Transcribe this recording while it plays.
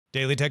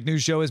Daily Tech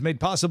News Show is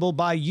made possible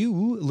by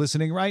you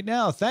listening right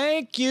now.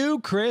 Thank you,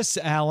 Chris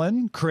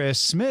Allen, Chris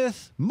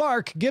Smith,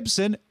 Mark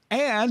Gibson,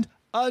 and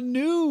a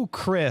new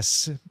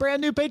Chris.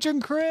 Brand new patron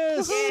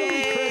Chris. So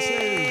many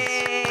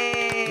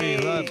Chris's. We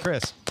love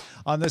Chris.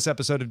 On this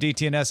episode of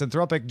DTNS,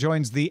 Anthropic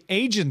joins the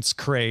agents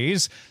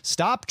craze.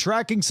 Stop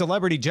tracking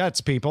celebrity jets,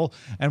 people,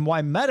 and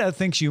why Meta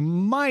thinks you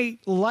might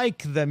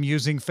like them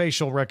using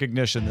facial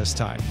recognition this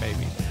time.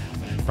 Maybe.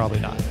 Probably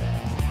not,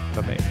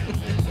 but maybe.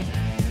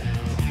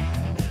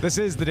 This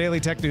is the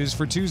Daily Tech News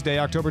for Tuesday,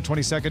 October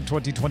 22nd,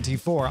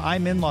 2024.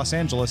 I'm in Los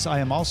Angeles. I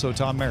am also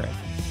Tom Merritt.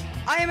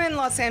 I am in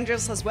Los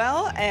Angeles as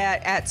well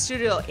at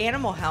Studio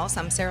Animal House.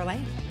 I'm Sarah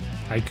Lane.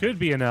 I could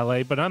be in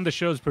L.A., but I'm the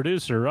show's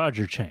producer,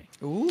 Roger Chang.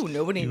 Ooh,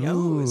 nobody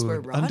knows where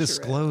Roger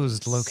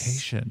undisclosed is.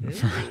 location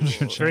for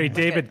Roger Chang. Very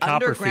David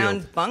Copperfield.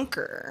 Underground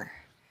bunker.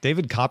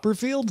 David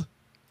Copperfield?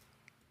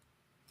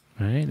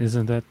 Right?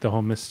 Isn't that the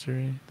whole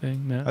mystery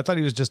thing now? I thought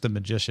he was just a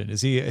magician.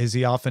 Is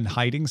he often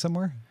hiding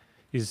somewhere?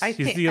 He's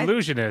the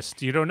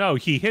illusionist. You don't know.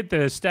 He hit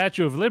the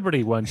Statue of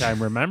Liberty one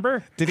time,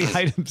 remember? Did he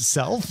hide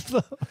himself,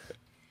 though?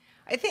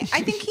 I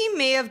think he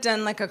may have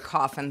done like a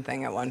coffin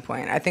thing at one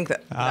point. I think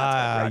that's what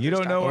Roger's you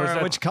don't know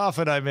talking which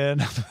coffin I'm in.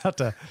 I'm about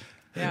to.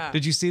 Yeah.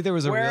 Did you see there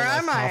was a Where real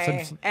life am I?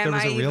 coffin? Am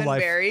I even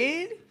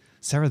buried?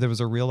 Sarah, there was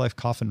a real life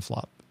coffin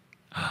flop.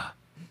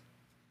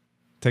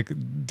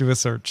 Do a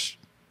search.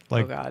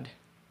 Oh God.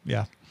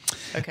 Yeah.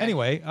 Okay.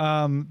 Anyway,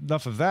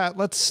 enough of that.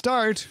 Let's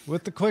start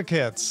with the quick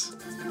hits.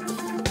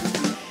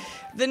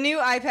 The new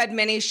iPad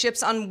mini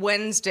ships on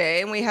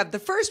Wednesday, and we have the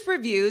first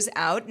reviews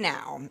out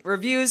now.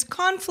 Reviews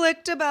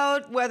conflict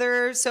about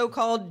whether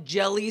so-called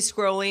jelly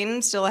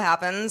scrolling still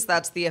happens.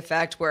 That's the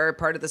effect where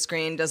part of the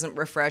screen doesn't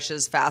refresh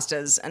as fast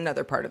as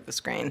another part of the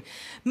screen.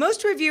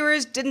 Most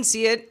reviewers didn't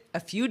see it. A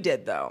few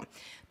did, though.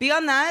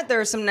 Beyond that,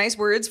 there are some nice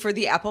words for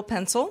the Apple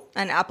Pencil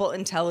and Apple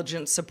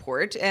Intelligence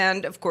support.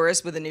 And of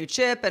course, with a new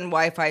chip and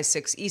Wi-Fi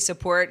 6E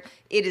support,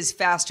 it is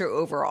faster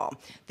overall.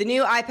 The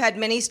new iPad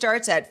mini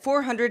starts at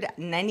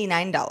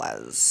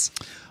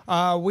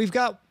 $499. We've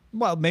got,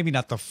 well, maybe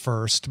not the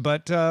first,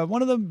 but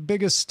one of the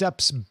biggest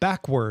steps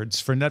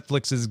backwards for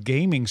Netflix's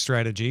gaming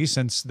strategy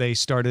since they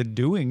started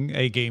doing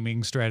a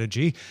gaming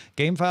strategy.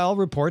 GameFile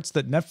reports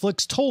that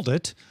Netflix told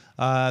it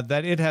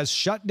that it has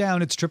shut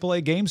down its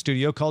AAA game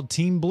studio called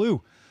Team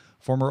Blue.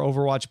 Former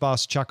Overwatch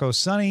boss Chaco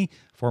Sonny,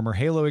 former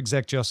Halo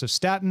exec Joseph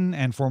Staten,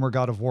 and former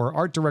God of War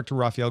art director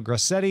Rafael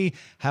Grassetti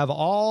have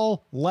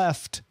all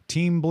left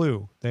Team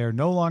Blue. They are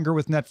no longer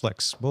with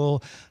Netflix.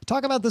 We'll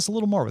talk about this a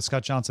little more with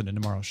Scott Johnson in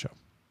tomorrow's show.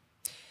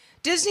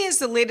 Disney is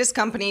the latest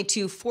company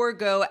to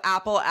forego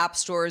Apple App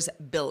Store's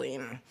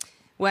billing.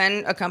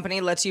 When a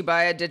company lets you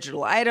buy a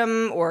digital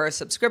item or a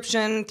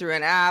subscription through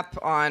an app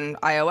on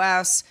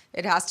iOS,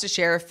 it has to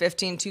share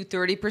 15 to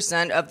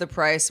 30% of the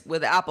price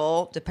with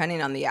Apple,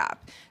 depending on the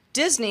app.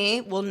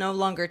 Disney will no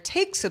longer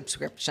take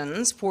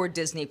subscriptions for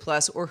Disney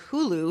Plus or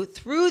Hulu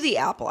through the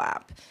Apple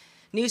app.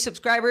 New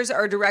subscribers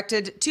are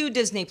directed to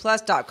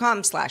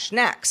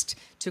disneyplus.com/next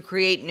to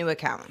create new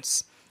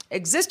accounts.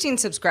 Existing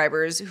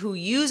subscribers who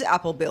use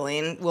Apple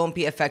billing won't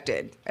be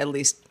affected, at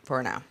least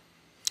for now.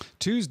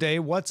 Tuesday,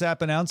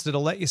 WhatsApp announced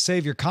it'll let you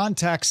save your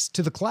contacts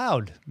to the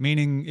cloud,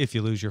 meaning if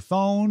you lose your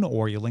phone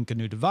or you link a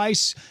new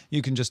device,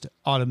 you can just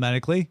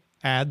automatically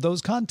add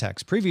those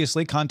contacts.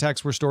 Previously,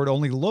 contacts were stored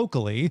only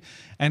locally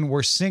and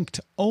were synced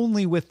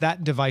only with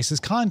that device's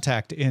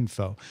contact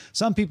info.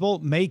 Some people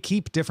may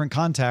keep different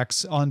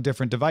contacts on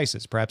different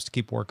devices, perhaps to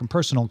keep work and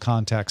personal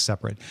contacts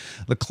separate.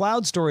 The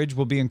cloud storage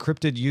will be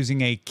encrypted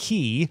using a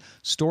key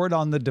stored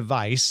on the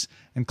device,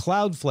 and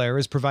Cloudflare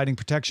is providing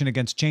protection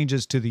against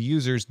changes to the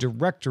user's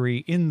directory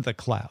in the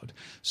cloud.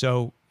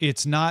 So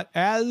it's not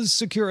as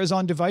secure as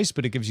on device,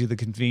 but it gives you the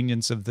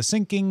convenience of the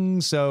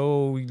syncing.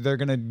 So they're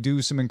going to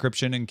do some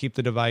encryption and keep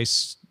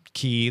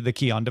the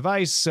key on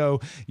device. So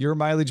your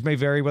mileage may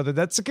vary whether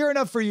that's secure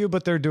enough for you,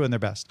 but they're doing their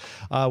best.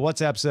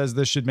 WhatsApp says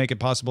this should make it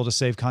possible to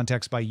save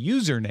contacts by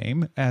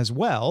username as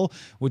well,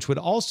 which would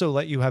also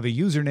let you have a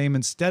username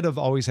instead of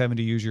always having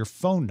to use your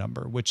phone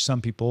number, which some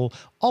people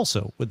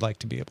also would like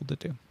to be able to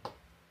do.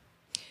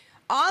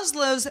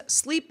 Oslo's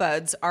Sleep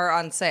Buds are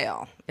on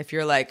sale. If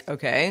you're like,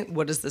 okay,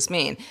 what does this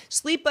mean?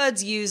 Sleep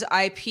Buds use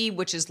IP,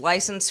 which is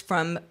licensed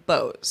from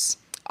Bose.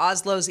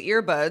 Oslo's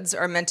earbuds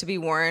are meant to be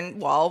worn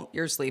while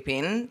you're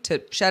sleeping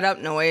to shut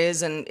out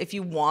noise and, if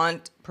you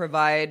want,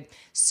 provide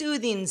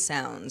soothing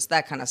sounds,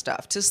 that kind of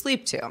stuff, to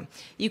sleep to.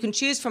 You can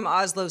choose from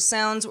Oslo's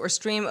sounds or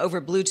stream over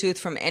Bluetooth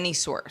from any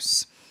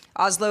source.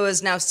 Oslo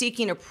is now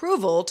seeking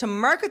approval to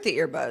market the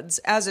earbuds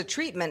as a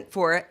treatment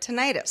for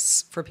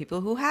tinnitus for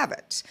people who have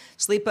it.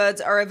 Sleep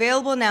Buds are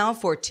available now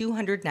for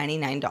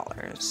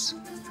 $299.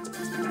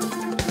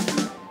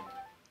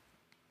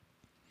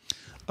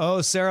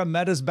 Oh, Sarah,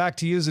 Meta's back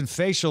to using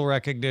facial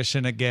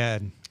recognition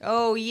again.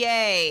 Oh,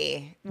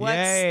 yay.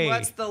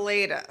 What's the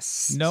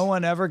latest? No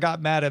one ever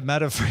got mad at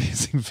Meta for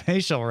using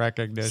facial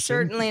recognition.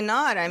 Certainly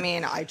not. I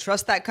mean, I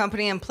trust that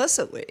company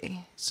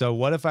implicitly. So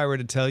what if I were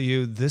to tell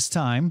you this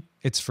time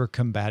it's for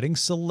combating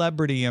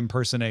celebrity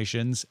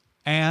impersonations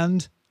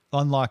and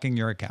unlocking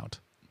your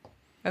account?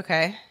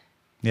 Okay.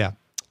 Yeah.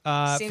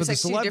 Seems like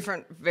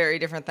very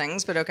different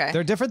things, but okay.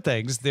 They're different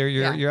things.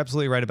 You're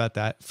absolutely right about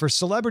that. For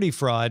celebrity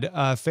fraud,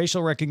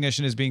 facial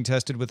recognition is being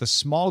tested with a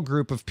small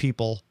group of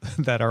people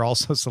that are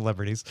also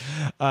celebrities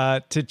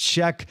to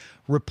check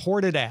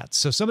reported ads.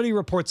 So somebody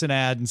reports an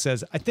ad and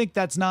says, I think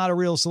that's not a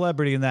real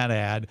celebrity in that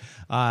ad.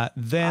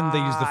 Then they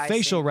use the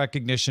facial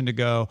recognition to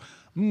go,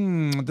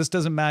 this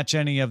doesn't match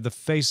any of the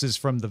faces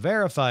from the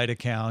verified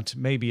account.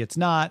 Maybe it's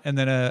not. And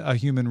then a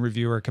human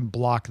reviewer can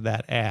block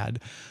that ad.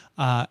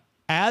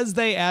 As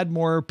they add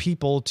more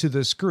people to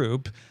this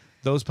group,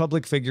 those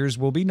public figures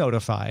will be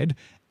notified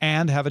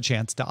and have a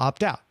chance to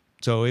opt out.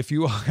 So if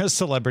you are a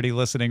celebrity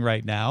listening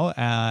right now,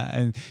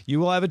 and you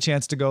will have a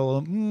chance to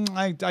go,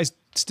 I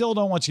still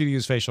don't want you to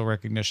use facial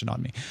recognition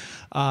on me.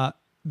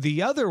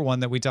 The other one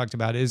that we talked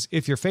about is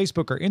if your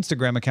Facebook or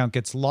Instagram account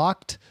gets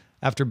locked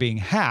after being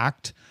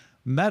hacked,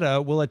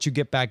 Meta will let you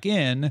get back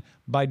in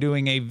by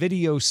doing a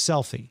video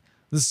selfie.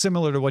 This is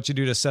similar to what you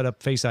do to set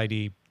up Face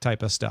ID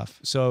type of stuff.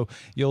 So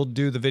you'll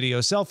do the video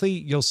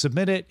selfie, you'll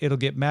submit it, it'll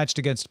get matched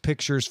against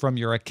pictures from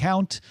your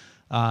account.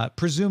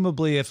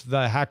 Presumably, if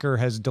the hacker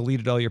has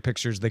deleted all your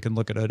pictures, they can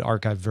look at an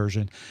archived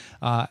version.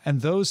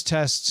 And those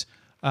tests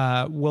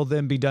will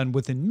then be done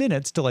within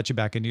minutes to let you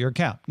back into your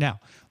account. Now,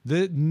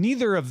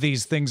 neither of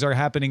these things are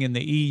happening in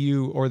the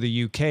EU or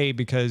the UK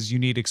because you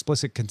need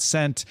explicit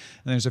consent,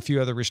 and there's a few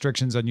other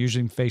restrictions on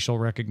using facial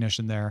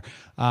recognition there.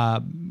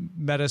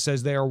 Meta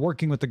says they are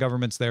working with the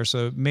governments there,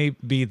 so it may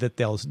be that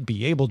they'll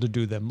be able to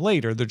do them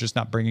later. They're just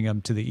not bringing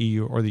them to the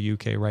EU or the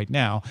UK right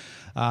now.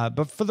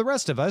 But for the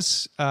rest of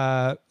us,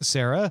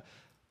 Sarah,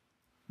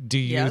 do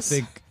you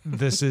think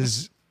this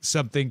is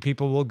something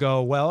people will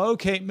go, well,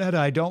 okay, Meta,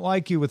 I don't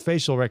like you with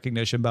facial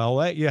recognition, but I'll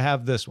let you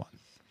have this one?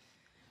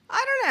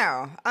 I don't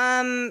know.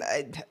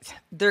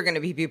 There are going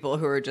to be people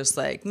who are just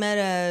like,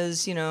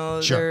 Metas,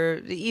 they're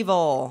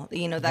evil, that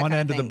kind of thing. One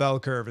end of the bell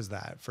curve is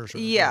that, for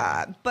sure.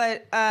 Yeah,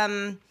 but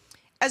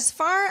as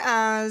far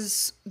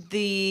as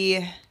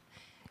the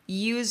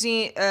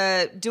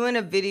doing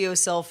a video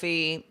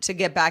selfie to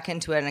get back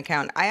into an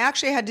account, I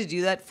actually had to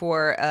do that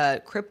for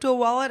a crypto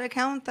wallet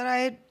account that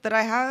I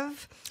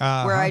have,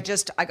 where I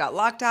got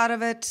locked out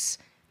of it.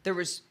 There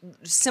was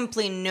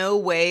simply no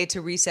way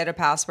to reset a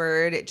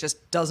password. It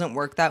just doesn't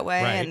work that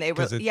way. Right, And they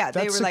were, they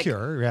were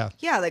secure,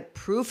 like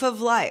proof of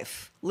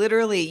life.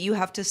 Literally, you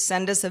have to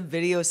send us a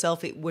video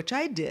selfie, which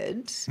I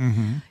did.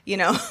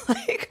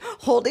 Like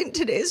holding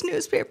today's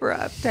newspaper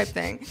up type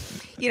thing,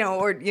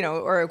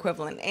 or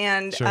equivalent.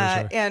 And sure.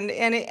 and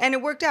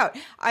it worked out.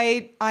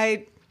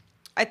 I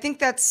think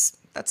that's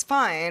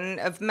fine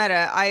of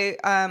Meta. I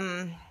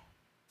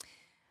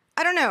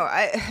don't know.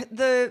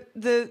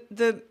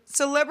 The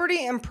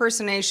celebrity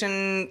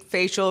impersonation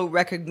facial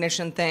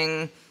recognition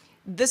thing,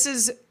 this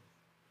is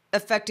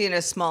affecting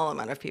a small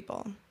amount of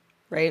people,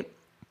 right?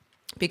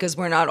 Because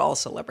we're not all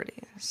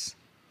celebrities.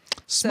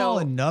 Small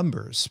in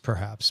numbers,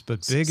 perhaps,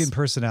 but big in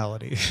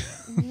personality.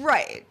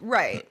 Right.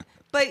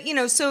 But,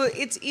 so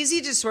it's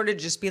easy to sort of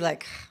just be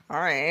like,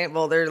 all right,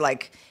 well, they're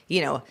like,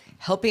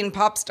 helping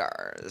pop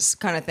stars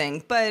kind of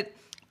thing. But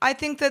I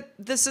think that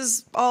this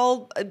is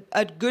all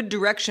a good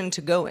direction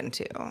to go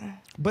into.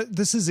 But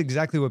this is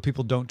exactly what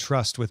people don't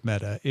trust with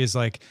Meta is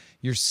like,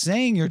 you're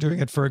saying you're doing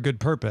it for a good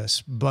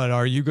purpose, but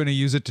are you going to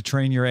use it to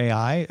train your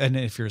AI? And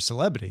if you're a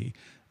celebrity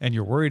and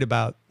you're worried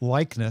about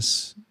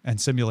likeness and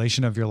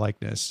simulation of your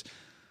likeness,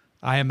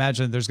 I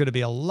imagine there's going to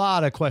be a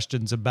lot of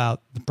questions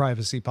about the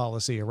privacy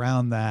policy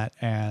around that.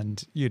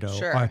 And,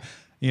 Sure.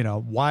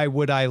 Why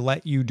would I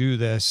let you do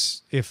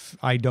this if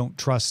I don't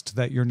trust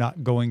that you're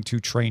not going to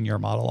train your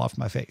model off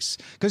my face?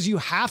 Because you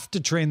have to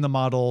train the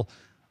model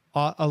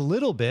a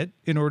little bit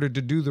in order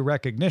to do the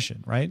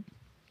recognition, right?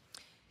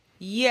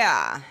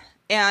 Yeah.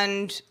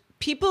 And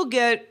people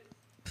get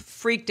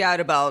freaked out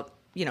about,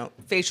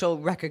 facial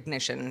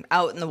recognition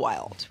out in the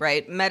wild,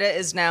 right? Meta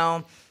is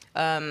now,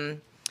 I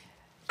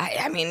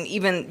mean,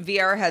 even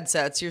VR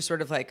headsets, you're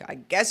sort of like, I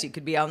guess you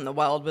could be out in the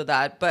wild with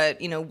that.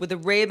 But, with the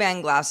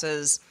Ray-Ban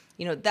glasses,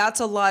 that's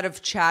a lot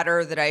of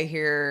chatter that I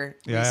hear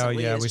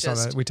recently. Yeah, we saw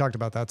that. We talked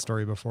about that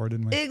story before,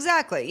 didn't we?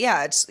 Exactly.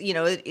 Yeah, it's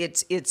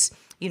it's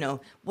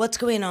what's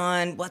going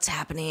on, what's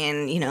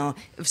happening.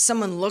 If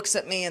someone looks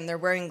at me and they're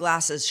wearing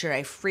glasses, should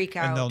I freak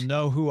out? And they'll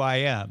know who I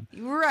am.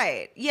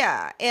 Right.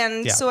 Yeah.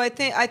 And so I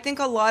think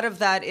a lot of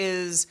that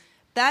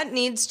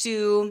needs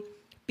to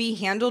be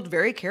handled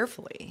very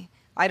carefully.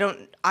 I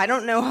don't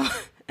know.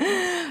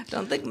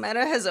 Don't think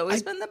Meta has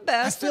always been the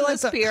best in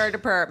this PR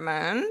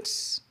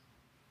department.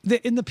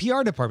 In the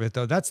PR department,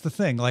 though, that's the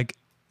thing. Like,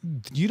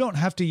 you don't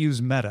have to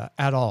use Meta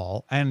at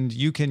all, and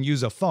you can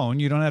use a phone.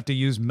 You don't have to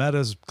use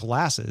Meta's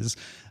glasses,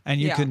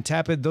 and you can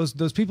tap it.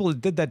 Those people that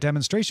did that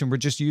demonstration were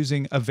just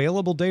using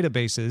available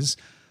databases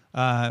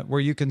where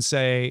you can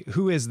say,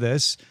 who is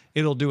this?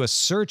 It'll do a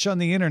search on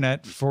the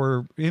internet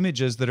for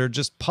images that are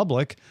just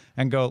public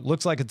and go,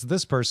 looks like it's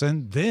this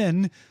person.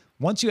 Then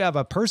once you have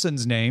a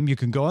person's name, you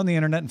can go on the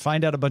internet and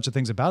find out a bunch of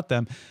things about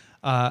them.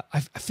 I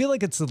feel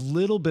like it's a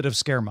little bit of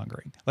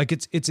scaremongering. Like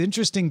it's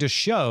interesting to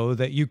show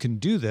that you can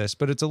do this,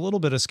 but it's a little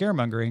bit of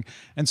scaremongering.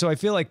 And so I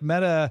feel like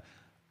Meta,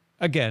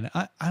 again,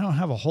 I don't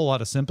have a whole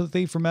lot of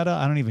sympathy for Meta.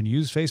 I don't even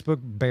use Facebook,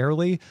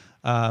 barely.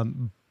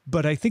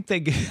 But I think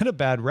they get a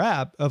bad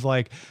rap of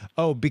like,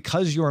 oh,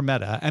 because you're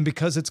Meta and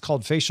because it's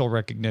called facial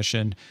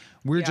recognition,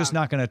 we're just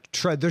not going to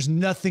try. There's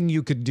nothing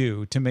you could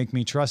do to make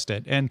me trust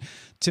it. And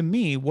to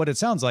me, what it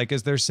sounds like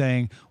is they're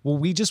saying, well,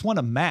 we just want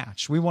to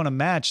match. We want to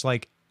match,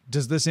 like,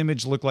 does this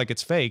image look like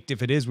it's faked?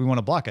 If it is, we want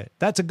to block it.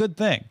 That's a good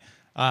thing.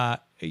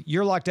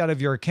 You're locked out of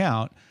your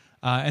account.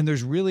 And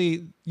there's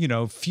really,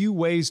 few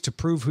ways to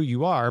prove who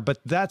you are, but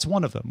that's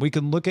one of them. We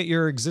can look at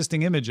your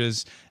existing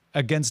images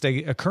against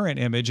a current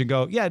image and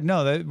go, yeah,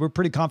 no, we're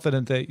pretty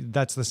confident that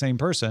that's the same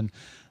person.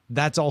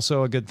 That's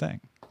also a good thing.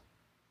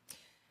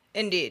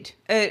 Indeed.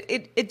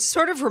 It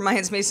sort of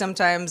reminds me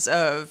sometimes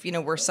of,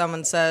 where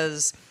someone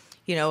says,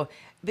 a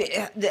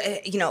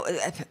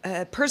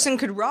person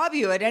could rob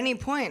you at any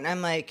point. And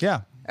I'm like,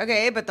 yeah,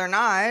 okay, but they're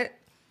not.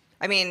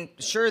 I mean,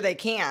 sure they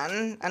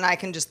can, and I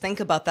can just think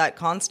about that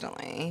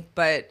constantly.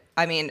 But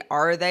I mean,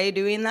 are they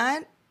doing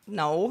that?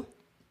 No.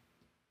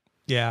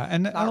 Yeah,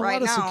 and a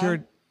lot of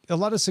security. A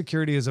lot of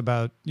security is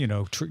about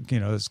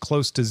as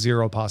close to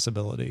zero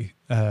possibility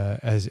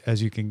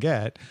as you can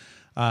get.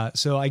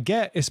 So I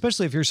get,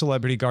 especially if you're a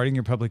celebrity guarding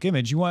your public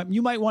image, you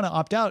might want to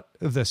opt out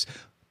of this,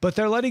 but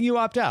they're letting you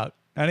opt out.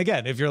 And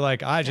again, if you're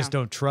like, I just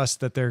don't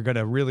trust that they're going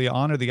to really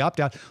honor the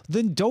opt-out,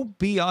 then don't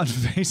be on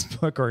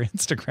Facebook or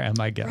Instagram,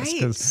 I guess.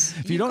 Because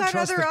if you don't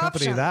trust the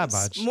company that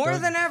much. More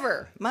than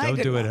ever.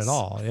 Don't do it at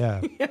all.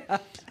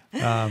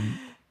 Yeah.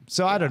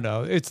 So I don't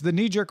know. It's the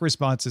knee-jerk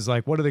response is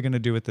like, what are they going to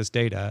do with this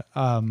data?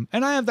 And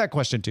I have that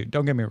question too.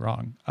 Don't get me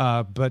wrong.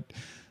 But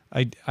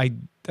I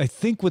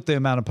think with the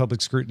amount of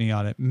public scrutiny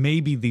on it,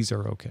 maybe these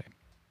are okay.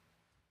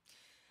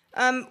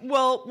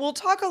 Well, we'll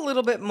talk a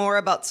little bit more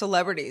about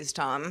celebrities,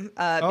 Tom,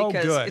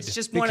 because it's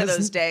just one of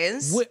those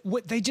days.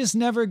 They just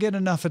never get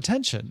enough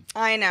attention.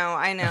 I know.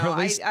 Or at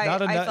least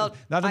not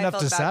enough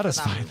to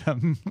satisfy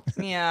them.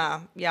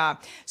 Yeah.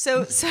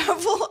 So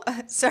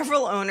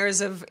several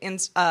owners of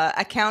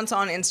accounts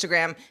on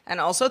Instagram and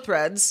also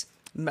Threads,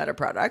 Meta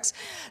products,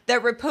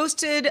 that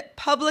reposted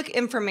public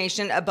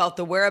information about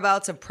the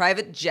whereabouts of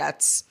private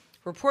jets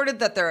reported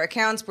that their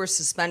accounts were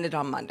suspended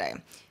on Monday.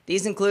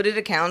 These included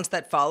accounts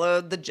that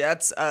followed the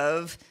jets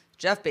of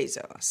Jeff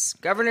Bezos,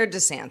 Governor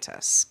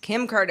DeSantis,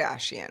 Kim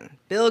Kardashian,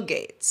 Bill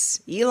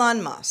Gates,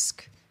 Elon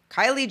Musk,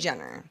 Kylie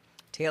Jenner,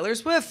 Taylor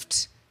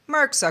Swift,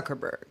 Mark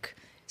Zuckerberg.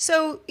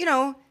 So,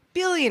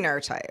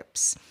 billionaire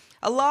types.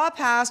 A law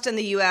passed in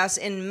the U.S.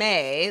 in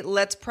May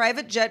lets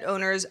private jet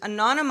owners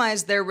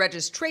anonymize their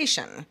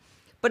registration,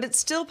 but it's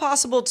still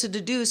possible to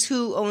deduce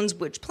who owns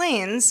which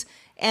planes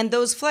and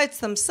those flights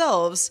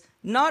themselves,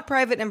 not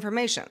private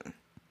information.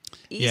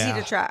 Easy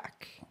to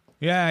track.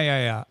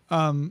 Yeah.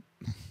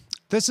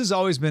 This has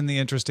always been the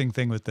interesting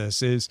thing with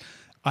this is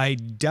I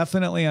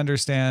definitely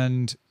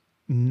understand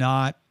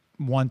not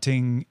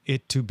wanting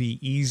it to be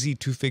easy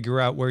to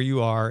figure out where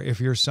you are if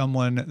you're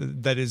someone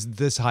that is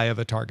this high of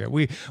a target.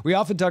 We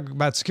often talk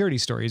about security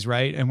stories,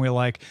 right? And we're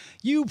like,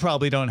 you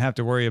probably don't have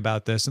to worry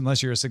about this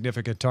unless you're a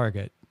significant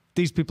target.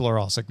 These people are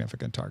all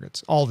significant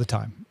targets all the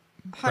time.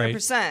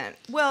 100%. Right?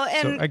 Well,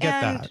 and so I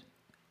get that.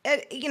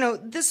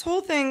 This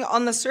whole thing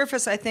on the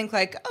surface, I think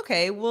like,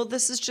 okay, well,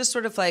 this is just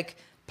sort of like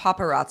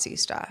paparazzi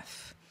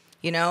stuff.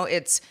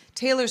 It's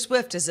Taylor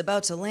Swift is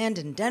about to land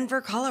in Denver,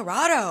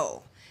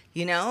 Colorado,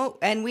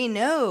 and we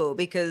know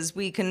because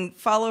we can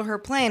follow her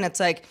plane.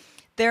 It's like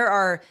there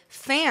are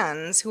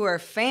fans who are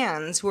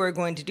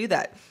going to do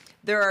that.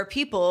 There are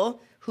people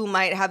who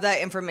might have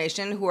that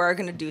information who are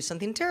going to do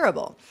something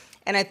terrible.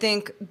 And I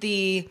think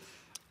the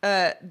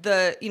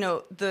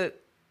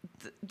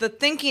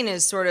thinking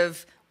is sort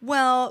of,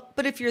 well,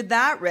 but if you're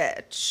that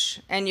rich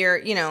and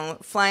you're,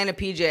 flying a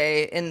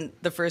PJ in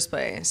the first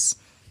place,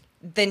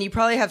 then you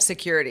probably have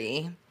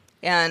security.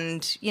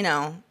 And,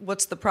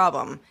 what's the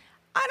problem?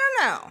 I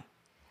don't know.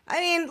 I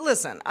mean,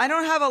 listen, I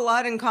don't have a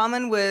lot in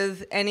common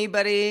with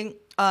anybody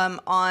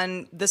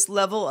on this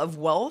level of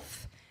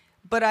wealth,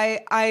 but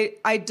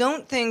I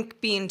don't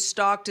think being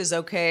stalked is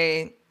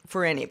okay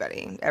for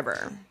anybody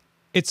ever.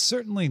 It's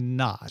certainly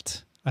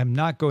not. I'm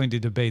not going to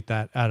debate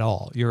that at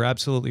all. You're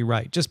absolutely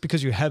right. Just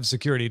because you have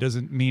security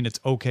doesn't mean it's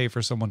okay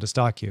for someone to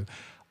stalk you.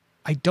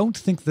 I don't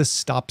think this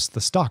stops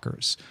the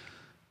stalkers.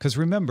 Because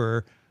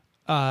remember,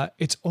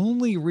 it's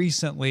only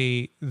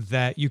recently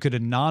that you could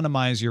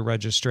anonymize your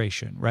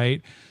registration,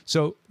 right?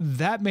 So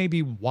that may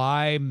be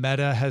why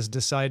Meta has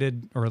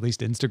decided, or at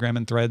least Instagram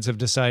and Threads have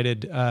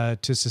decided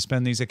to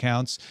suspend these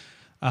accounts.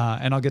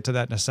 And I'll get to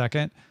that in a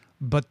second.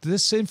 But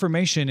this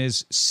information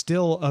is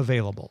still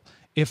available.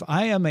 If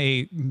I am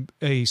a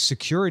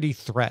security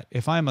threat,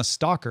 if I'm a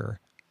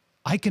stalker,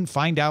 I can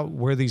find out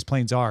where these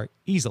planes are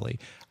easily.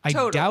 I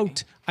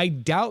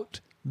doubt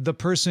the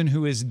person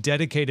who is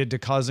dedicated to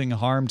causing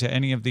harm to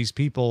any of these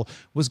people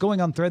was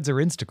going on Threads or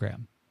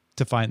Instagram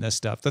to find this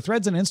stuff. The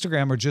Threads and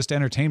Instagram are just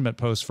entertainment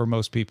posts for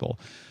most people.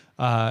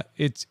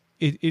 It's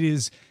it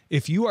is,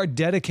 if you are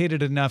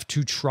dedicated enough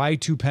to try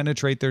to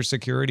penetrate their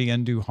security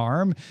and do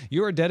harm,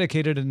 you are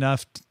dedicated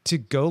enough to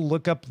go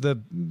look up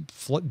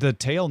the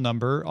tail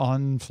number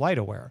on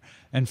FlightAware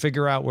and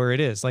figure out where it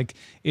is. Like,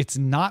 it's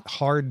not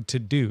hard to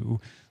do.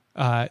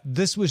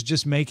 This was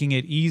just making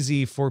it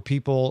easy for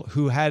people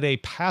who had a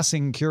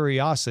passing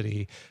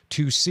curiosity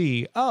to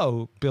see,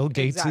 oh, Bill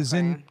Gates is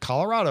in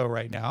Colorado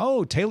right now.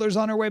 Oh, Taylor's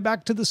on her way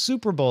back to the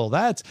Super Bowl.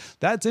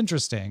 That's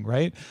interesting,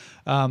 right?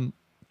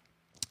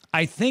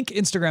 I think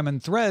Instagram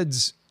and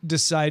Threads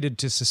decided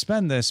to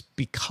suspend this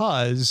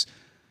because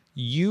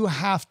you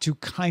have to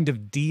kind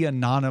of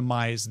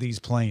de-anonymize these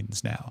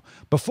planes now.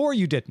 Before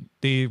you didn't.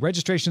 The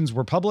registrations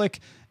were public,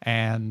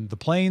 and the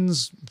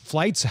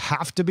flights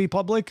have to be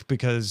public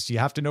because you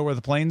have to know where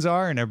the planes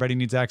are, and everybody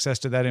needs access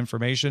to that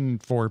information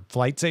for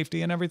flight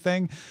safety and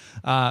everything.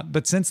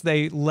 But since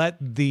they let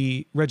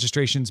the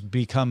registrations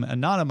become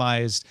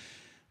anonymized,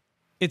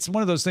 it's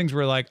one of those things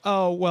where like,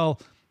 oh, well,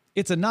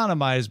 it's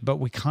anonymized, but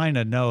we kind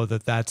of know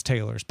that that's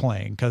Taylor's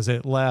plane because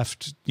it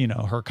left,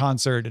 her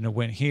concert and it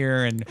went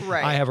here. And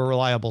I have a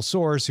reliable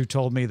source who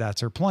told me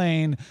that's her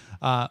plane.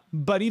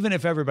 But even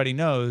if everybody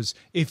knows,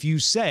 if you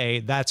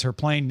say that's her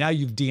plane, now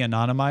you've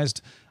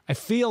de-anonymized. I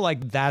feel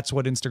like that's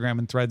what Instagram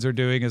and Threads are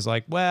doing is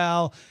like,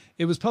 well,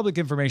 it was public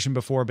information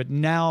before, but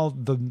now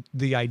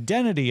the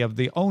identity of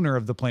the owner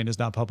of the plane is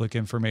not public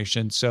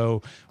information.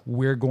 So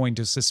we're going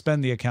to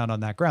suspend the account on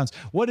that grounds.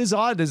 What is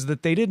odd is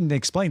that they didn't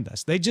explain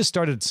this. They just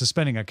started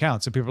suspending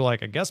accounts. And people are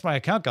like, I guess my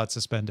account got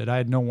suspended. I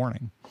had no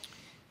warning.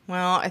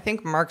 Well, I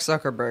think Mark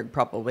Zuckerberg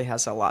probably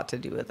has a lot to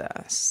do with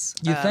this.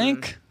 You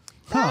think?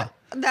 Huh.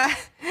 That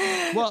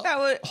would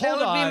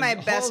be my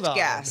best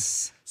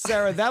guess.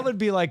 Sarah, that would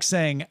be like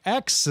saying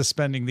X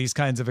suspending these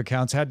kinds of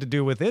accounts had to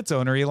do with its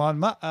owner, Elon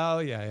Musk. Oh,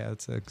 yeah,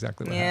 that's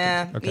exactly what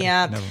happened. Okay,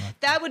 yeah. Never mind.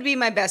 That would be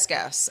my best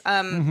guess.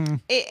 And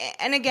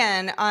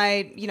again,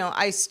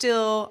 I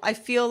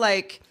feel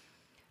like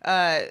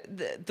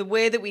the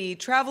way that we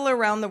travel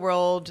around the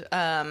world,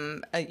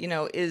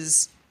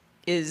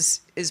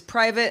 is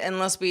private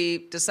unless we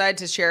decide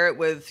to share it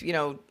with,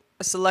 a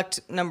select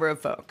number of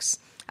folks.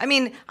 I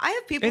mean, I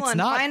have people on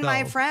Find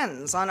My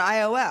Friends on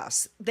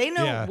iOS. They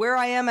know where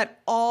I am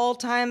at all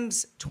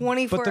times,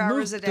 24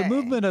 hours a day. The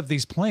movement of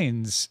these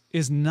planes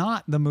is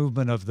not the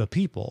movement of the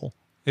people.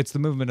 It's the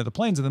movement of the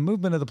planes, and the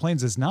movement of the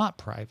planes is not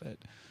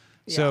private.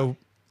 Yeah. So,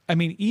 I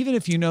mean, even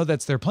if you know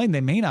that's their plane,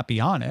 they may not be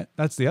on it.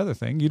 That's the other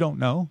thing. You don't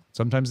know.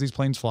 Sometimes these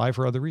planes fly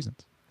for other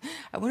reasons.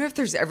 I wonder if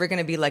there's ever going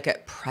to be like a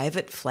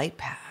private flight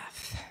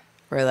path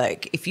where,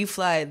 like, if you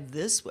fly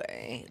this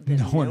way, then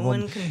no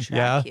one can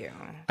track you.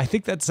 I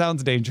think that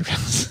sounds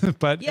dangerous,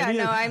 but we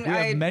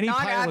have many not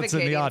pilots in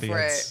the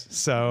audience,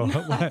 so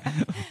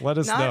let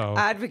us know. Not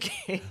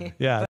advocating.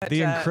 Yeah,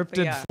 the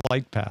encrypted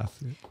flight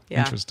path.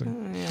 Yeah.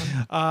 Interesting.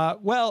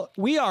 Well,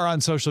 we are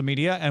on social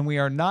media, and we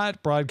are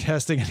not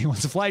broadcasting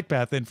anyone's flight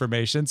path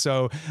information.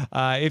 So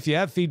if you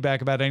have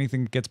feedback about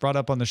anything that gets brought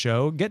up on the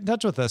show, get in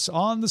touch with us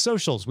on the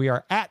socials. We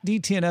are at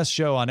DTNS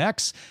Show on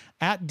X,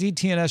 at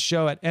DTNS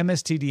Show at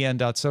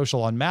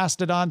mstdn.social on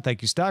Mastodon.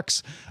 Thank you,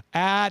 Stux.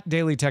 At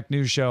Daily Tech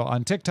News Show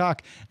on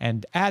TikTok,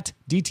 and at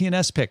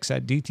DTNS Pix,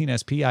 at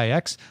DTNS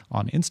PIX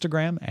on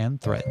Instagram and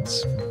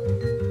Threads.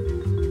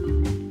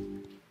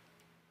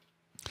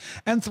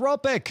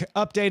 Anthropic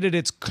updated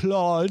its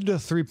Claude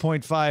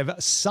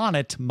 3.5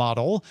 Sonnet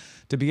model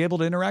to be able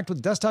to interact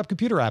with desktop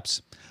computer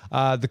apps.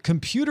 The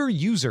computer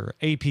user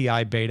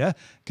API beta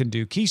can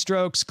do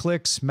keystrokes,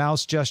 clicks,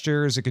 mouse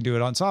gestures. It can do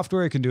it on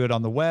software. It can do it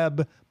on the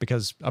web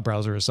because a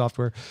browser is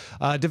software.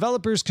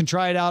 Developers can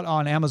try it out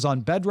on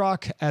Amazon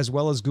Bedrock as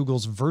well as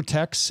Google's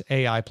Vertex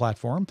AI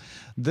platform.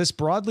 This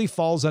broadly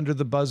falls under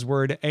the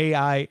buzzword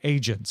AI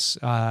agents,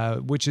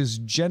 which is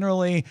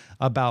generally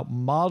about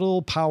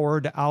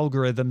model-powered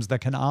algorithms that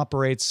can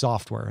operate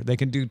software. They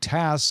can do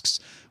tasks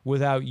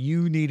without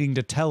you needing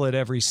to tell it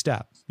every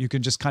step. You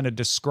can just kind of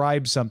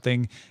describe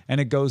something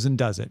and it goes and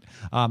does it.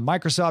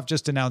 Microsoft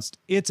just announced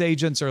its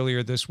agents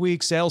earlier this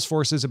week.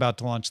 Salesforce is about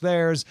to launch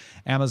theirs.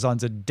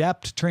 Amazon's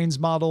Adept trains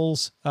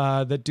models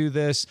that do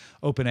this.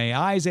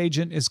 OpenAI's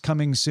agent is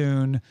coming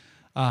soon.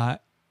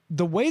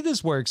 The way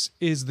this works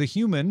is the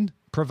human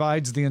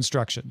provides the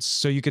instructions.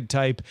 So you could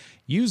type,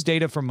 use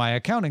data from my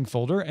accounting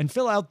folder and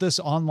fill out this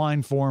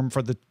online form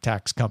for the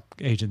tax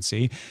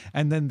agency.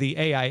 And then the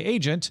AI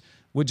agent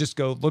would just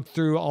go look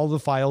through all the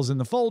files in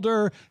the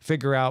folder,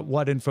 figure out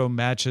what info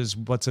matches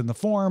what's in the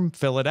form,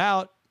 fill it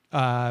out,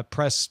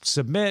 press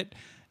submit,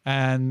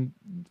 and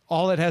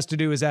all it has to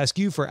do is ask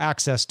you for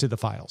access to the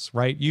files,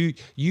 right?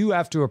 You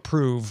have to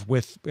approve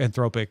with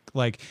Anthropic,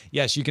 like,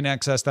 yes, you can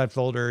access that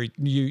folder,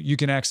 you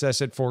can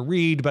access it for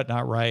read, but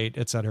not write,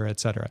 et cetera,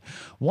 et cetera.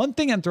 One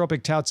thing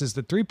Anthropic touts is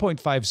that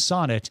 3.5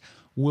 Sonnet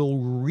will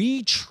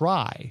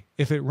retry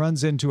if it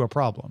runs into a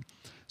problem.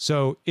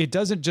 So it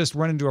doesn't just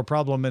run into a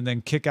problem and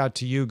then kick out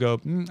to you,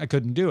 go, I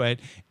couldn't do it.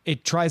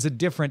 It tries a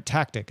different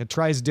tactic. It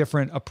tries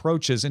different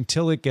approaches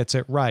until it gets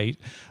it right.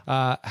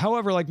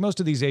 However, like most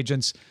of these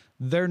agents,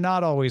 they're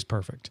not always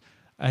perfect.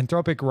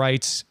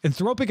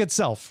 Anthropic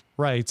itself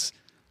writes,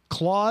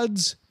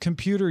 Claude's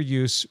computer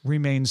use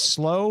remains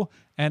slow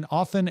and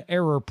often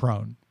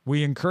error-prone.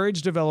 We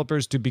encourage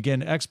developers to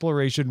begin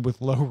exploration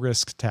with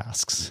low-risk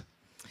tasks.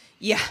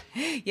 Yeah.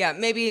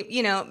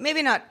 Maybe,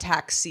 maybe not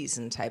tax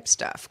season type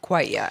stuff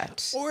quite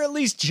yet. Or at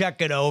least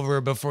check it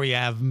over before you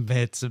have them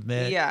hit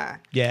submit. Yeah.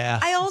 Yeah.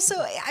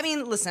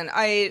 Listen,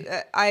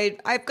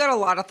 I've got a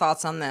lot of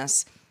thoughts on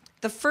this.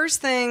 The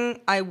first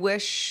thing I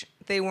wish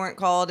they weren't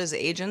called as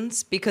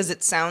agents, because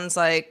it sounds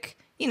like,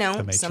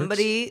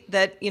 somebody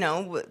that,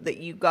 that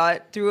you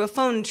got through a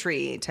phone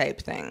tree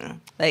type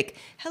thing. Like,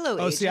 hello,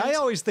 agent. See, I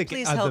always think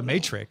Please of help the me.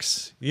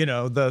 Matrix,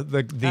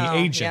 the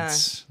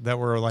agents that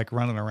were like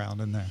running around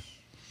in there.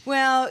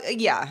 Well,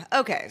 yeah.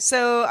 Okay.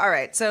 So, all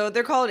right. So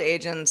they're called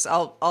agents.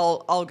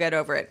 I'll get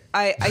over it.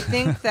 I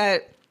think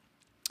that,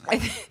 I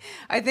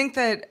think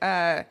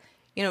that,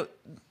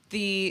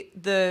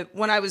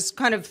 when I was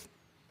kind of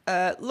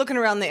looking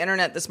around the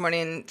internet this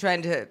morning,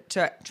 trying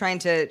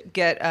to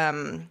get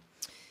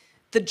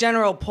the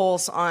general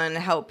pulse on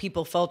how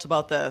people felt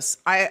about this,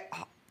 I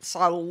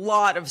saw a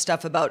lot of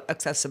stuff about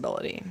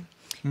accessibility.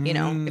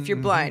 If you're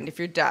blind, if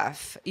you're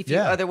deaf, if you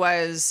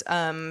otherwise,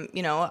 could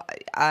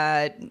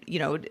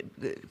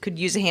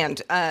use a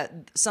hand,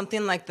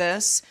 something like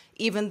this,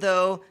 even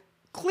though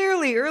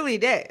clearly early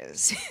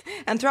days,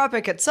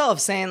 Anthropic itself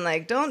saying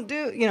like, don't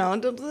do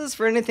this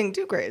for anything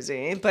too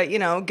crazy, but,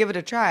 give it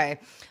a try.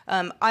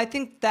 I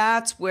think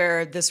that's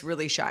where this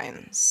really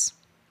shines.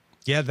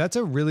 Yeah, that's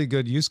a really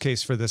good use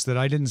case for this that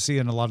I didn't see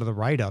in a lot of the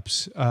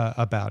write-ups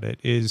about it,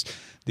 is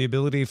the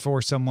ability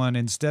for someone,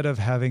 instead of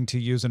having to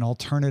use an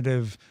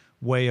alternative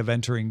way of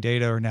entering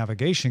data or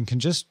navigation, can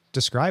just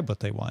describe what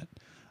they want,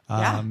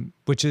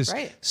 which is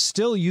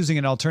still using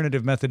an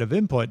alternative method of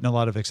input in a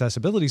lot of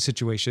accessibility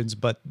situations,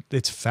 but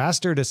it's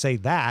faster to say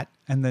that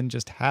and then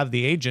just have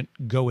the agent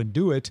go and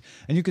do it.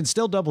 And you can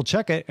still double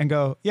check it and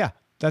go, yeah,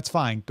 that's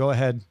fine. Go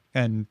ahead.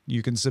 And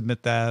you can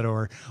submit that,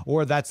 or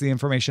that's the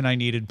information I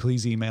needed.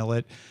 Please email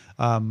it.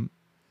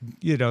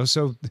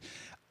 So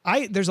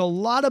there's a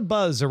lot of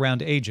buzz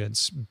around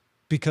agents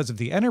because of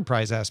the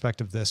enterprise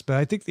aspect of this, but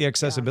I think the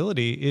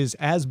accessibility is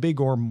as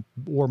big or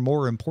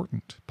more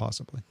important,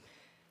 possibly.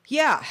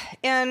 Yeah,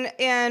 and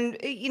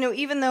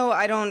even though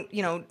I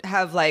don't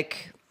have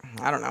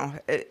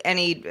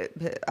any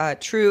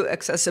true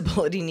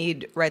accessibility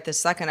need right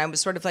this second, I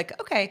was sort of like,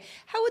 okay,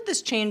 how would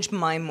this change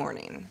my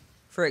morning?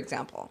 For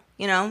example,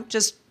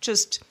 just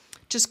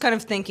kind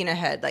of thinking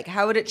ahead, like,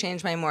 how would it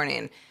change my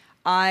morning?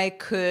 I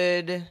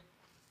could,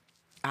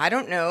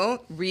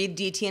 read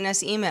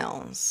DTNS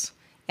emails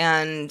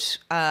and,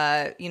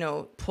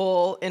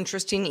 pull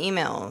interesting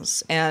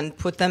emails and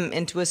put them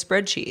into a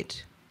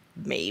spreadsheet.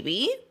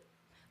 Maybe.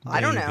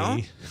 I don't know.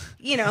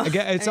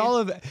 Again, it's all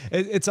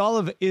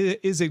of,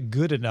 is it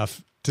good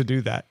enough to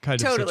do that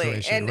kind of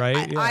situation, and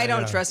right? I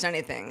don't trust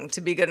anything to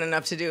be good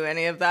enough to do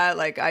any of that.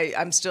 Like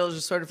I'm still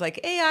just sort of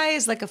like, AI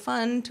is like a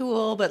fun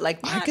tool, but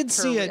like not I could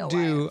for see it real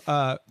do.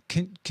 life.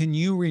 Can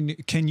you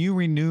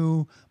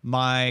renew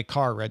my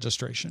car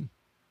registration,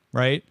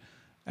 right?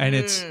 And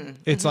it's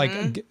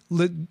like,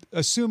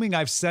 assuming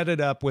I've set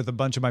it up with a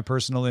bunch of my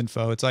personal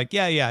info, it's like,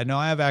 no,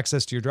 I have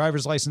access to your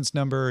driver's license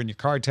number and your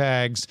car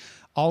tags.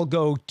 I'll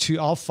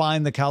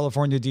find the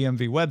California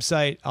DMV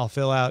website. I'll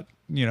fill out,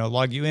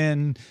 log you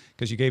in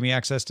because you gave me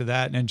access to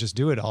that, and then just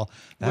do it all.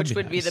 Which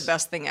would be the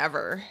best thing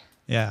ever.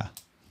 Yeah.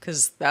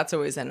 Because that's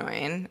always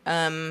annoying.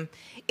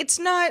 It's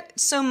not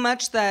so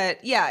much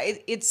that,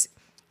 maybe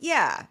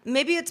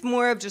it's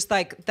more of just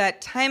like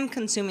that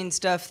time-consuming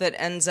stuff that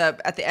ends up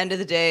at the end of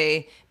the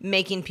day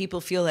making people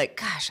feel like,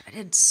 gosh, I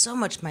did so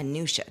much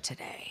minutia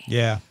today.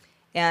 Yeah.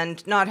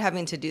 And not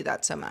having to do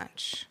that so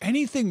much.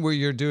 Anything where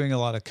you're doing a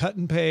lot of cut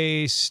and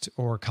paste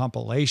or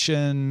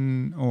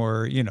compilation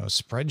or,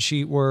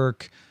 spreadsheet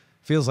work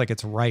feels like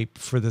it's ripe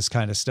for this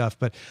kind of stuff.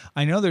 But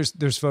I know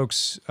there's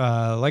folks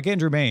like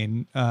Andrew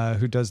Main,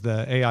 who does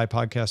the AI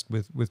podcast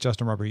with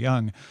Justin Robert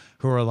Young,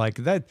 who are like,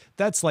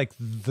 that's like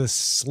the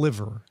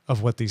sliver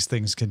of what these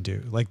things can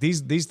do. Like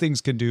these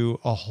things can do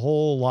a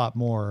whole lot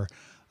more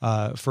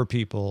for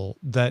people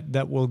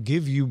that will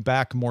give you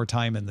back more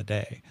time in the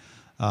day,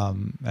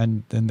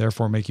 and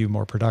therefore make you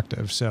more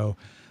productive. So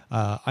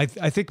I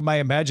think my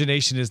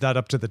imagination is not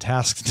up to the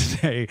task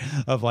today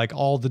of like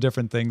all the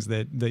different things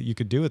that you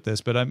could do with this.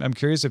 But I'm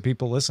curious if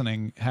people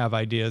listening have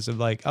ideas of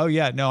like, oh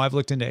yeah, no, I've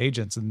looked into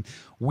agents and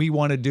we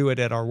want to do it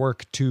at our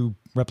work to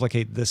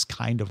replicate this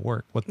kind of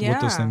work. What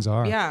those things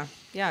are. Yeah.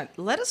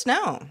 Let us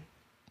know.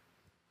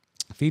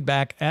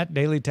 Feedback at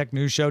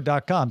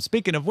dailytechnewsshow.com.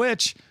 Speaking of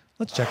which,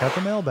 let's check out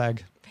the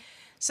mailbag.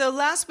 So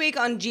last week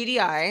on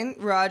GDI,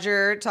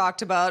 Roger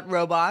talked about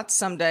robots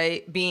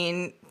someday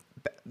being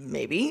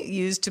maybe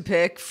used to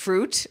pick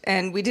fruit,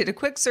 and we did a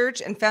quick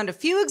search and found a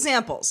few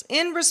examples.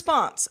 In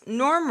response,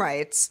 Norm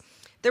writes,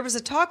 There was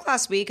a talk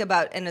last week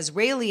about an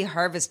Israeli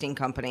harvesting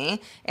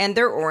company and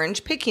their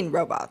orange picking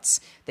robots.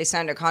 They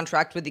signed a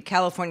contract with the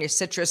California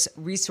Citrus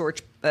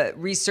Research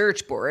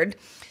Board.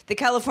 The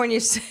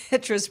California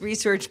Citrus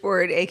Research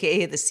Board,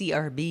 aka the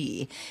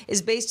CRB,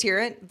 is based here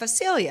at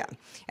Visalia.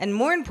 And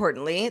more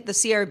importantly, the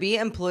CRB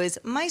employs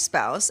my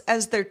spouse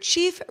as their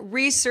chief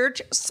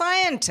research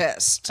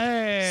scientist.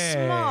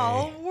 Hey.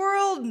 Small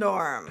world,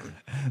 Norm.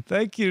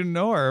 Thank you,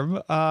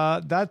 Norm.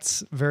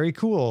 That's very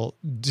cool.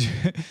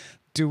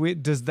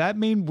 Does that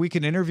mean we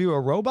can interview a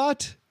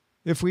robot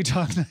if we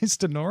talk nice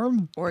to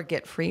Norm? Or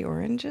get free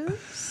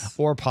oranges?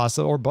 Or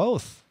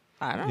both.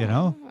 I don't You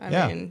know? I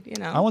mean,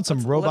 I want some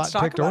let's robot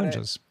talk picked about it.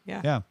 oranges.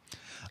 Yeah.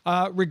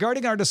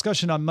 Regarding our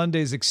discussion on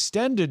Monday's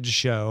extended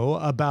show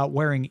about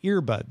wearing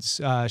earbuds,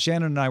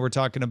 Shannon and I were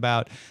talking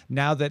about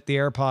now that the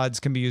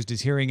AirPods can be used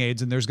as hearing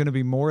aids, and there's going to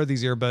be more of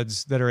these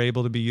earbuds that are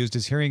able to be used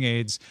as hearing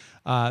aids,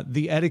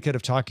 the etiquette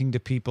of talking to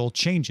people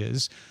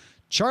changes.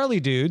 Charlie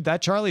Dude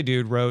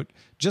wrote,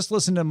 just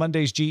listen to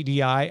Monday's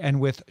GDI,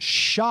 and with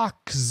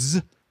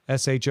Shokz,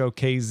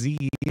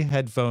 S-H-O-K-Z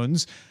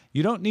headphones,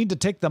 you don't need to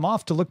take them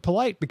off to look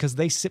polite because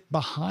they sit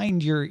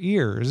behind your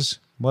ears,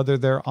 whether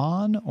they're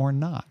on or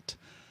not.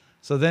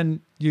 So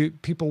then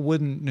people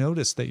wouldn't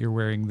notice that you're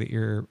wearing the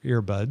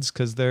earbuds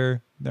because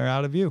they're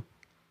out of view.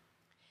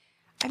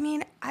 I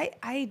mean,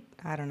 I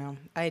don't know.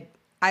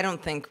 I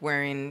don't think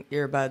wearing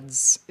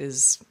earbuds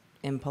is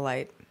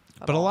impolite.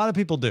 But a lot of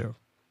people do.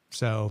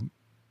 So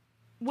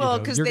Well,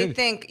 because they gonna,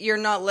 think you're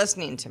not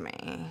listening to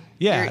me.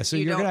 Yeah, so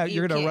you're gonna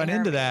can't run hear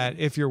into me. that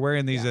if you're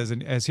wearing these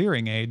as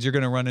hearing aids. You're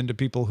gonna run into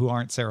people who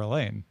aren't Sarah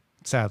Lane,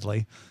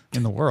 sadly,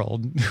 in the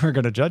world. Who are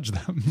gonna judge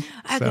them.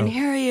 I can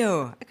hear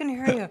you.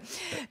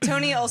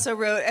 Tony also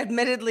wrote,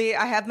 admittedly,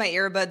 I have my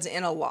earbuds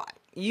in a lot.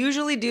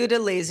 Usually due to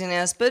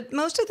laziness, but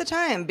most of the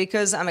time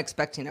because I'm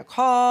expecting a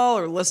call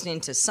or listening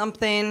to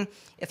something.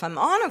 If I'm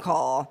on a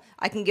call,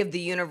 I can give the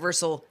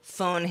universal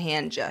phone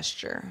hand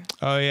gesture.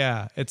 Oh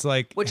yeah, it's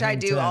like which I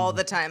do 10, all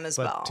the time as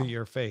but well. to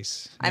your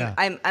face.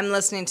 I'm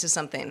listening to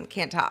something,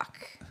 can't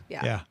talk.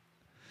 Yeah.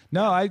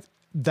 No,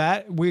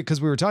 because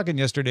we were talking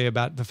yesterday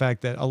about the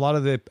fact that a lot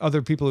of the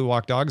other people who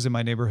walk dogs in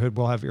my neighborhood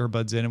will have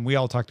earbuds in, and we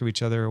all talk to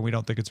each other and we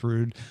don't think it's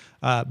rude.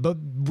 But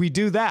we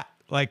do that.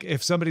 Like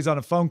if somebody's on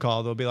a phone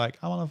call, they'll be like,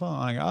 I'm on the phone.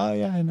 I'm like, oh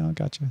yeah, I know, I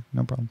got you.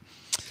 No problem.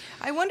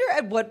 I wonder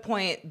at what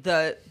point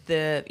the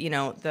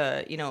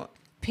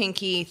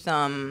pinky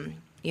thumb,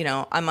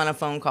 I'm on a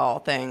phone call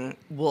thing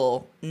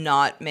will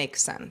not make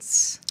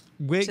sense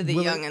to the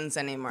youngins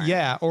anymore.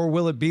 Yeah, or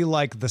will it be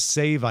like the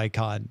save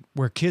icon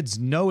where kids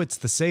know it's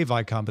the save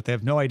icon, but they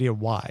have no idea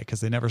why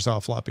because they never saw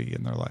a floppy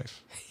in their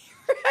life.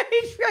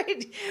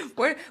 Right.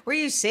 Where are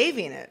you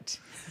saving it?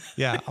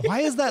 Yeah.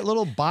 Why is that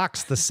little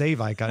box the save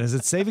icon? Is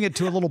it saving it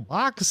to a little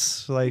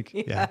box? Like,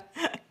 yeah.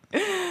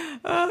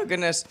 Oh,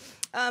 goodness.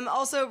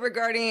 Also,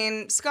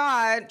 regarding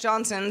Scott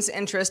Johnson's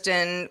interest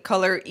in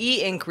color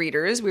e-ink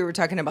readers, we were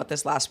talking about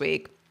this last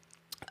week.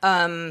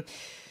 RTJ,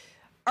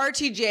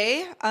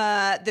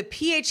 the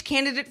PH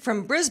candidate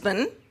from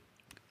Brisbane,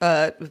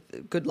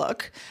 good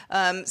luck,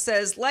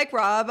 says, like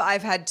Rob,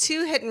 I've had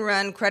 2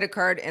 hit-and-run credit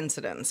card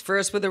incidents.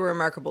 First with a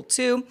Remarkable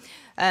 2,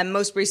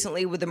 most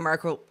recently with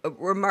a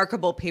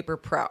Remarkable Paper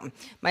Pro.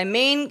 My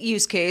main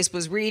use case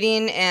was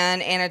reading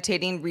and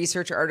annotating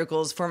research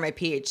articles for my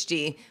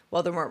PhD,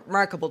 while the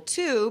Remarkable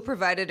 2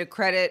 provided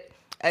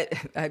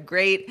a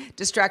great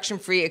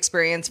distraction-free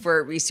experience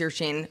for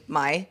researching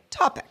my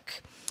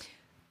topic.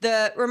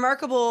 The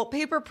Remarkable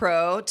Paper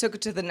Pro took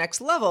it to the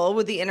next level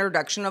with the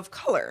introduction of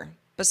color.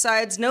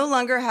 Besides no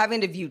longer having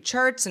to view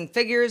charts and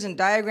figures and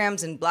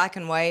diagrams in black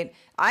and white,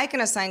 I can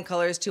assign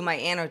colors to my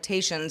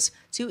annotations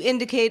to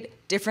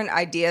indicate different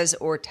ideas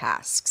or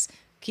tasks,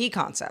 key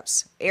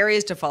concepts,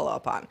 areas to follow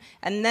up on,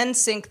 and then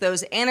sync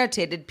those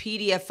annotated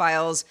PDF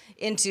files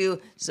into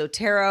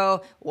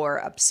Zotero or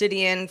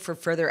Obsidian for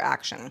further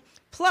action.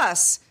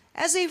 Plus,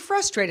 as a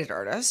frustrated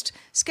artist,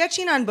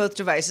 sketching on both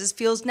devices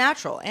feels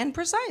natural and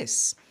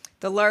precise.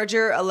 The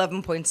larger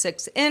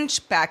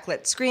 11.6-inch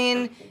backlit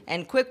screen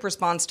and quick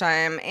response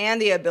time and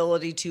the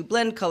ability to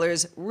blend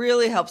colors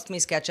really helps me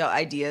sketch out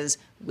ideas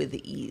with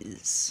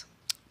ease.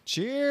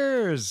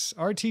 Cheers,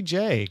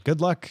 RTJ. Good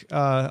luck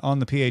on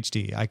the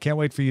PhD. I can't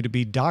wait for you to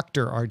be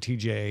Dr.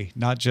 RTJ,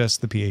 not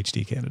just the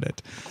PhD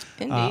candidate.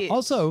 Indeed.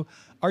 Also,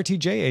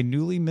 RTJ, a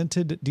newly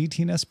minted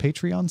DTNS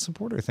Patreon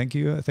supporter. Thank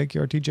you,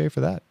 RTJ,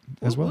 for that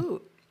as well.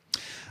 Ooh.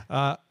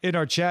 In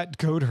our chat,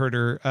 Code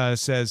Herder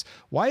says,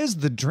 why is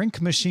the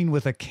drink machine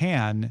with a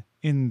can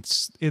in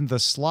the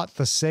slot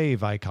the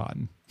save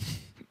icon?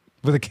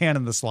 With a can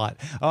in the slot.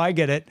 Oh, I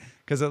get it.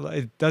 Because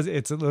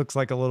it looks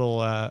like a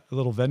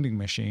little vending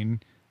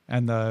machine.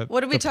 And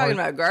what are we talking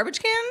about? A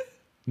garbage can?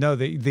 No,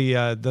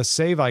 the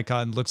save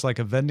icon looks like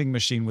a vending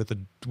machine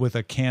with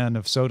a can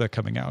of soda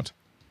coming out.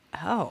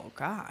 Oh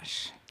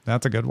gosh.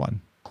 That's a good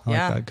one. I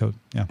like that code.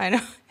 Yeah. I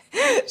know.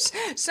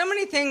 So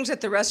many things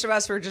that the rest of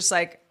us were just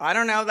like, I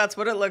don't know, that's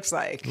what it looks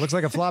like. It looks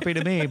like a floppy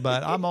to me,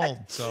 but I'm old,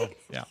 so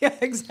yeah. Yeah,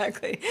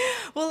 exactly.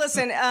 Well,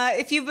 listen,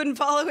 if you've been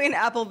following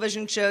Apple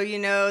Vision Show, you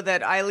know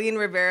that Eileen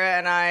Rivera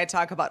and I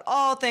talk about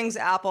all things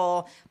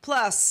Apple,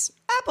 plus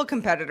Apple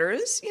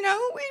competitors. You know,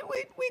 we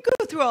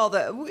go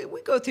through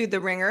we go through the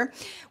ringer.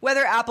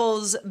 Whether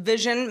Apple's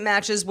vision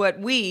matches what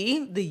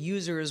we, the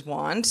users,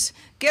 want.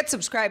 Get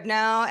subscribed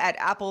now at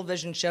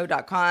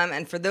applevisionshow.com.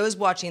 And for those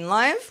watching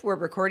live, we're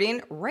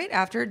recording right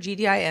after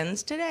GDI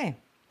ends today.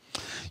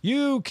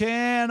 You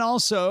can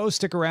also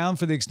stick around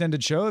for the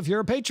extended show if you're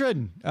a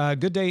patron.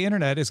 Good Day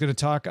Internet is going to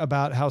talk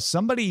about how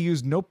somebody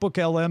used Notebook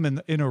LM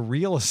in a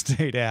real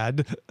estate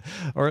ad.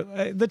 Or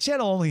the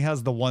channel only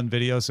has the one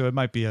video, so it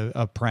might be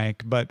a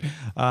prank. But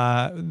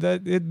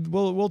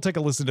we'll take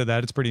a listen to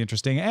that. It's pretty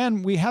interesting.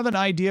 And we have an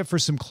idea for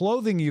some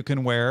clothing you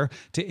can wear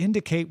to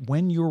indicate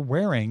when you're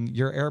wearing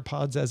your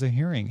AirPods as a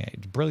hearing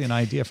aid. Brilliant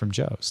idea from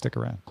Joe. Stick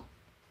around.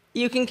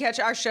 You can catch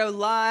our show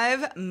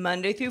live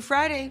Monday through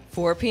Friday,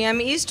 4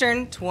 p.m.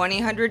 Eastern,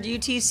 2000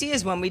 UTC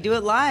is when we do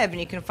it live, and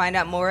you can find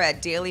out more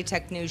at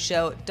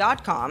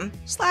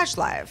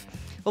dailytechnewsshow.com/live.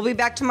 We'll be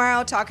back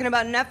tomorrow talking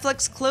about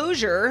Netflix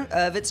closure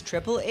of its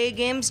AAA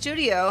game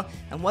studio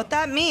and what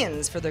that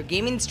means for their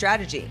gaming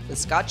strategy, with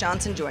Scott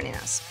Johnson joining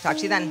us. Talk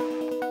to you then.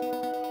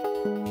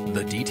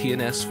 The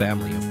DTNS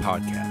family of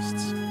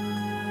podcasts,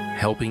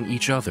 helping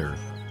each other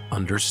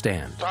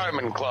understand.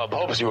 Diamond Club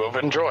hopes you have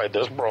enjoyed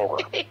this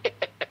program.